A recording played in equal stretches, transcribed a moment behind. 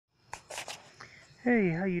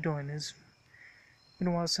Hey, how you doing? It's been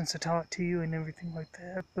a while since I talked to you and everything like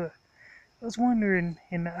that, but I was wondering,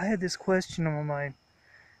 and I had this question on my mind.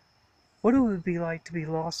 What it would be like to be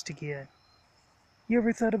lost again? You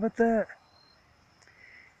ever thought about that?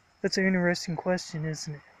 That's an interesting question,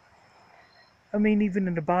 isn't it? I mean, even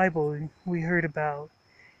in the Bible, we heard about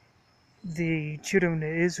the children of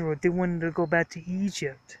Israel. They wanted to go back to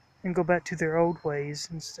Egypt and go back to their old ways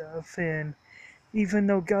and stuff, and even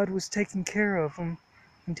though God was taking care of them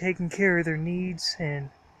and taking care of their needs and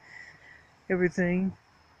everything,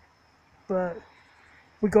 but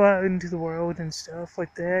we go out into the world and stuff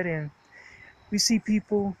like that, and we see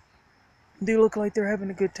people, they look like they're having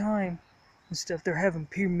a good time and stuff. They're having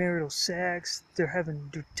premarital sex, they're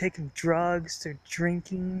taking drugs, they're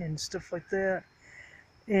drinking and stuff like that,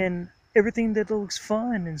 and everything that looks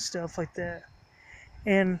fun and stuff like that.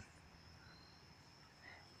 And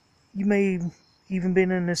you may even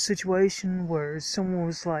been in a situation where someone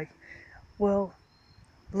was like, well,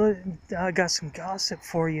 look, I got some gossip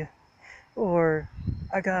for you, or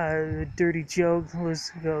I got a dirty joke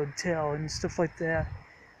let's go tell and stuff like that.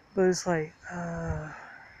 But it's like,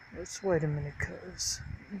 let's wait a minute, cuz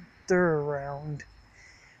they're around.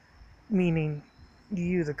 Meaning,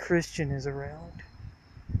 you, the Christian, is around.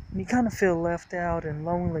 And you kind of feel left out and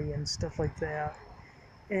lonely and stuff like that.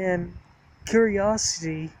 And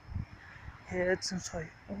curiosity hits, and it's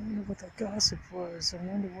like, I wonder what that gossip was. I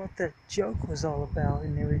wonder what that joke was all about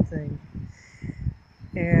and everything.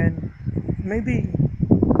 And maybe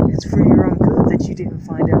it's for your own good that you didn't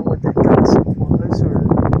find out what that gossip was or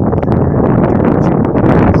what that dirty joke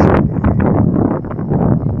was.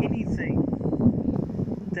 Anything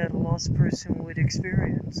that a lost person would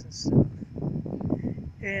experience and stuff.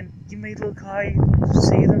 And you may look high,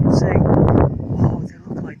 see them and say, oh, they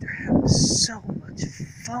look like they're having so much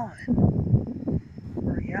fun. In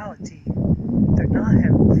reality, they're not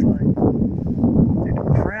having fun. They're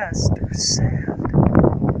depressed, they're sad,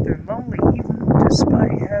 they're lonely, even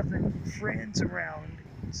despite having friends around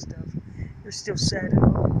and stuff. They're still sad and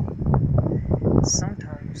lonely.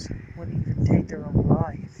 Sometimes wouldn't even take their own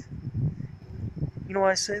life. You know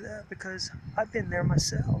why I say that? Because I've been there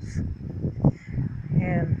myself.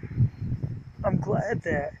 And I'm glad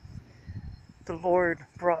that the Lord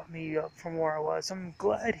brought me up from where I was. I'm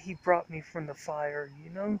glad He brought me from the fire, you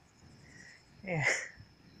know? And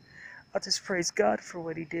I just praise God for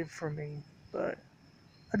what He did for me. But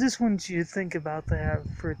I just wanted you to think about that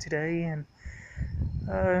for today. And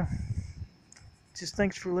uh, just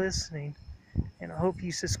thanks for listening. And I hope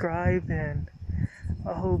you subscribe and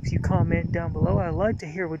I hope you comment down below. I'd like to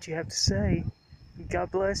hear what you have to say.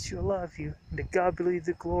 God bless you. I love you. And to God be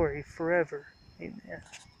the glory forever. Amen.